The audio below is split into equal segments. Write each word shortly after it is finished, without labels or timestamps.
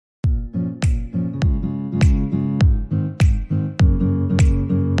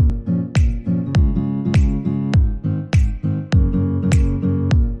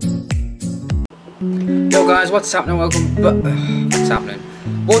guys, what's happening? What's happening?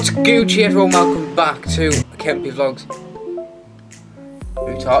 What's Gucci everyone? Welcome back to Kempy Vlogs.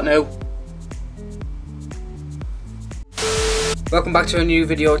 Who taught now? Welcome back to a new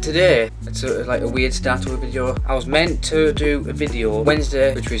video today. It's like a weird start to a video. I was meant to do a video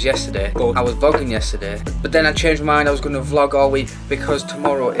Wednesday, which was yesterday, but I was vlogging yesterday. But then I changed my mind, I was going to vlog all week because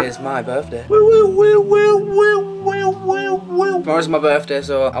tomorrow is my birthday. Tomorrow's my birthday,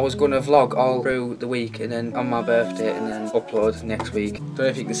 so I was going to vlog all through the week and then on my birthday and then upload next week. Don't know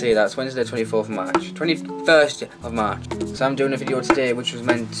if you can see that. It's Wednesday 24th of March. 21st of March. So I'm doing a video today which was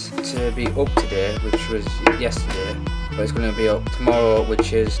meant to be up today, which was yesterday. But it's going to be up tomorrow,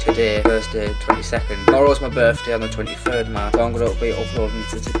 which is today, Thursday 22nd. Tomorrow's my birthday on the 23rd of March, so I'm going to be uploading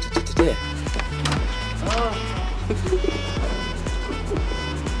today.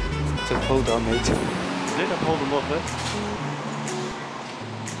 So hold on, mate. Did I hold them up there?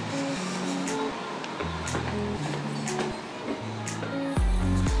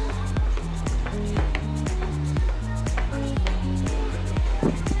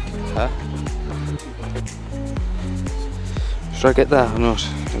 Huh? Should I get that or not?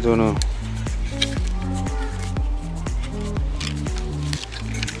 I don't know.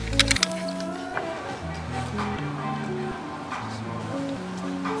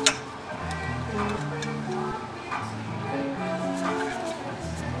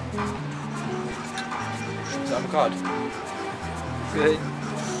 Is that a card? Good.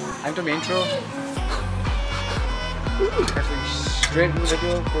 I'm doing the intro. Straight from the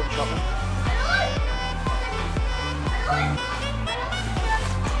video, go shopping.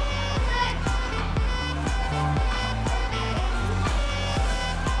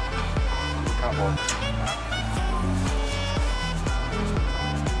 Can't walk.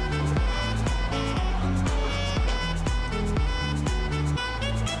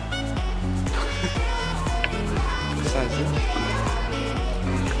 Sounds good.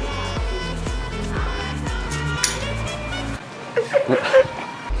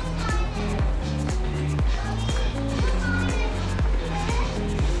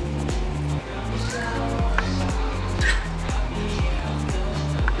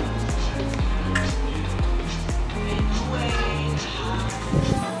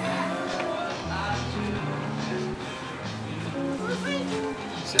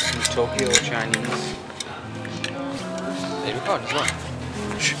 This is some Tokyo Chinese. They record as well.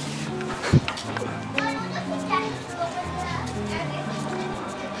 Shh.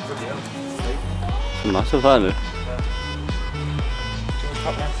 Massive, isn't it?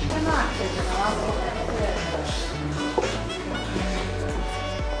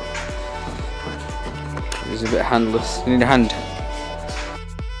 It's a bit handless. You need a hand.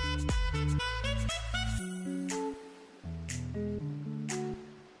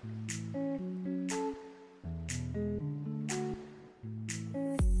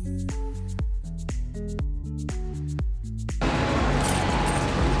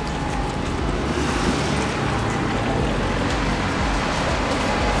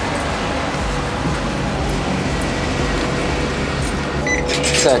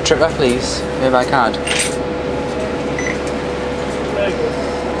 Sir, trip back please. Maybe I can't.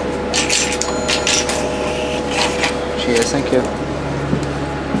 Cheers, thank you. Do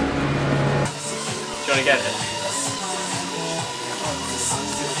you want to get it?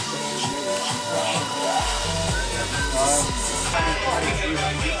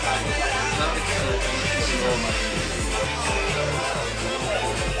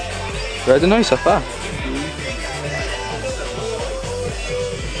 You heard the noise so far?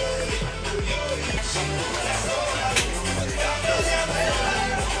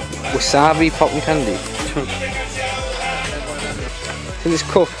 Wasabi popping candy. In this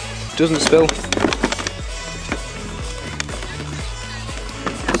cup, doesn't spill.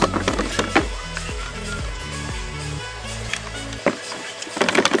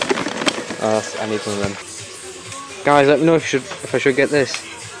 Oh, I need one of them. Guys, let me know if I should get this.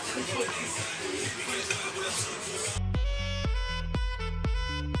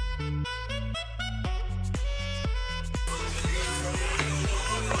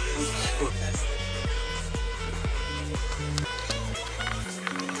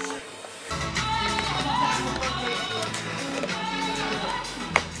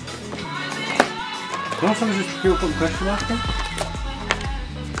 Do you want someone just put a question mark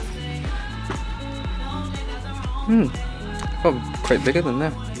in? Probably quite bigger than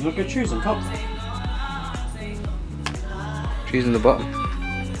that. Look at shoes on top. Shoes on the bottom.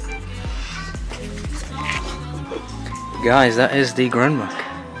 Guys, that is the Grand Mac.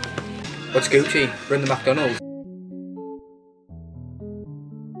 What's Gucci? We're in the McDonald's.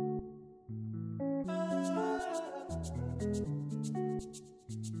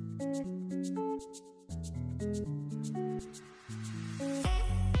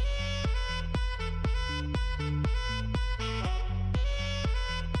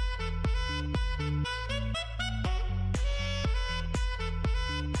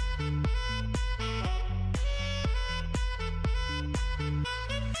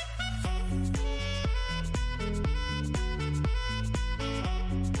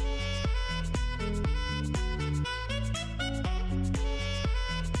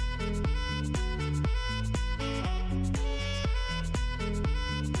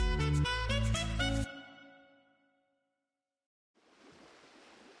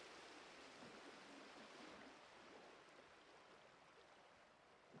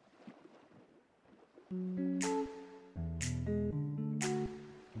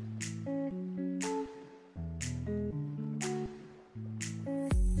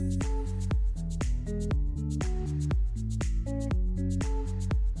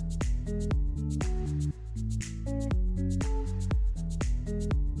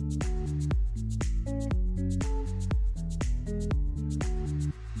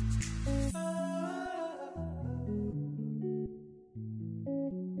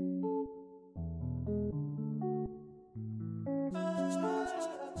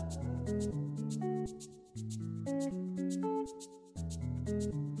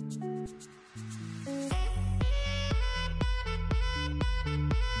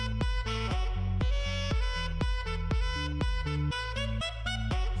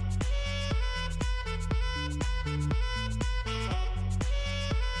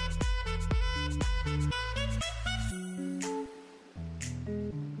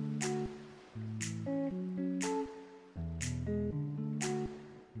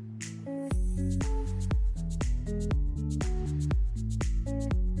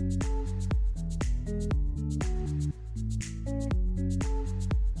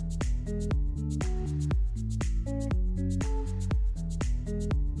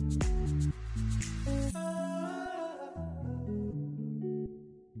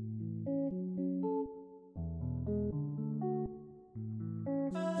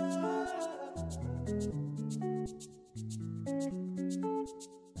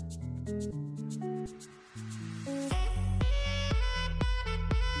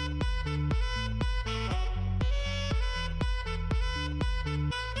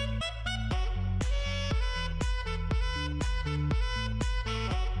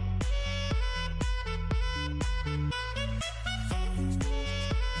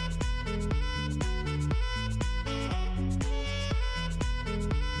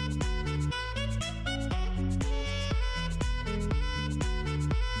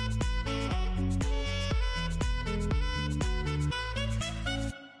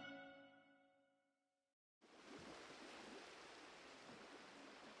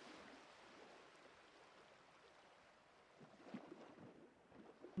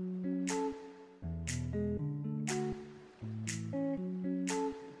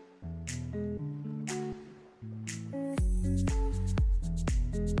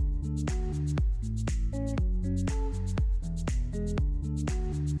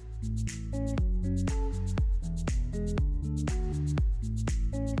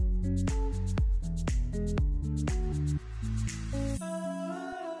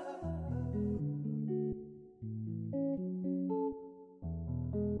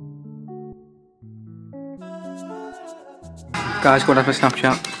 Guys, go and have my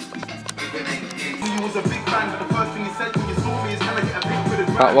Snapchat.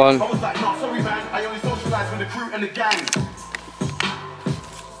 That one. I was like, no, sorry man, I only socialise with the crew and the gang.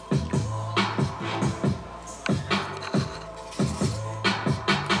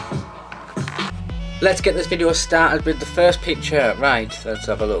 Let's get this video started with the first picture. Right, let's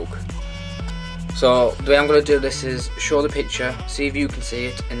have a look. So the way I'm going to do this is show the picture, see if you can see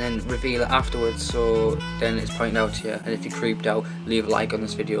it, and then reveal it afterwards, so then it's pointing out to you. And if you're creeped out, leave a like on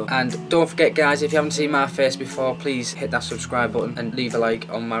this video. And don't forget guys, if you haven't seen my face before, please hit that subscribe button and leave a like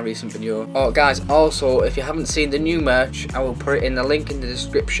on my recent video. Oh guys, also if you haven't seen the new merch, I will put it in the link in the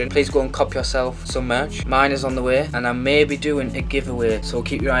description. Please go and cop yourself some merch. Mine is on the way, and I may be doing a giveaway, so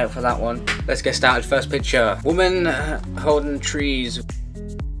keep your eye out for that one. Let's get started. First picture. Woman holding trees.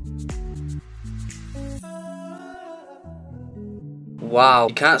 Wow,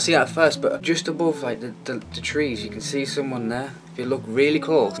 you can't see it at first, but just above like the trees you can see someone there. If you look really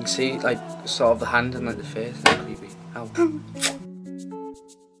close, you can see like sort of the hand and like the face. That's creepy. Ow.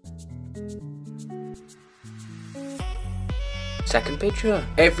 Second picture.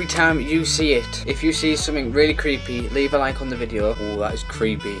 Every time you see it, if you see something really creepy, leave a like on the video. Oh, that is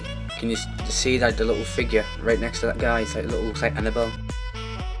creepy. Can you see like the little figure right next to that guy? It's like looks like Annabelle.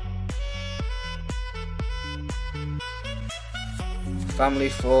 Family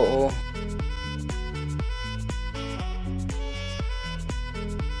photo.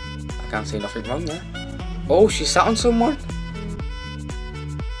 I can't see nothing wrong there. Oh, she sat on someone.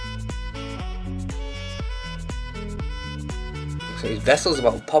 Looks like his vessel's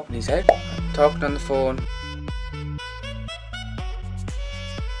about to pop in his head. Talking on the phone.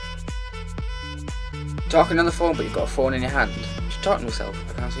 Talking on the phone, but you've got a phone in your hand. She's talking to herself.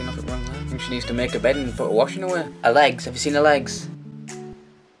 I can't see nothing wrong there. I think she needs to make a bed and put her washing away. Her legs. Have you seen her legs?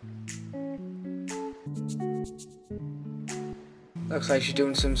 Looks like she's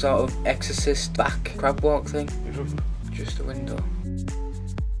doing some sort of exorcist back crab walk thing. Just a window.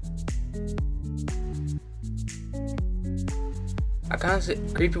 I can't see.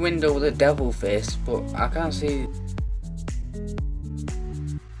 Creepy window with a devil face, but I can't see.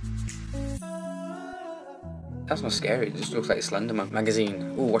 That's not scary, it just looks like a Slenderman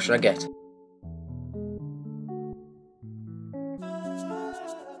magazine. Ooh, what should I get?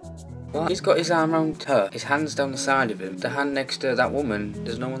 What? He's got his arm around her, his hand's down the side of him. The hand next to that woman,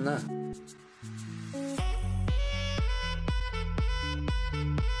 there's no one there.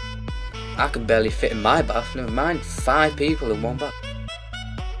 I could barely fit in my bath, never mind 5 people in one bath.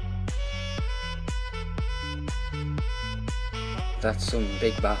 That's some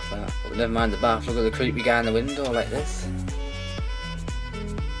big bath, that. But never mind the bath, look at the creepy guy in the window like this.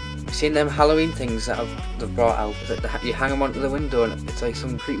 Seen them Halloween things that they've brought out? It's like you hang them onto the window and it's like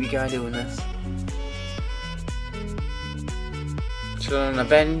some creepy guy doing this. Chilling on a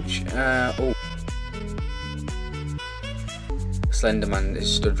bench. Oh. Slenderman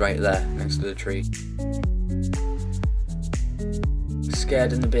is stood right there next to the tree.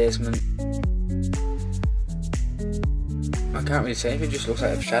 Scared in the basement. I can't really say if it just looks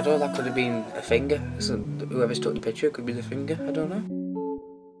like a shadow. That could have been a finger. So whoever's took the picture could be the finger. I don't know.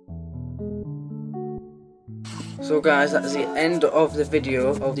 So guys, that's the end of the video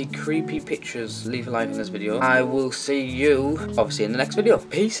of the creepy pictures. Leave a like on this video. I will see you obviously in the next video.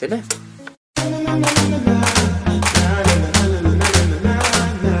 Peace, innit?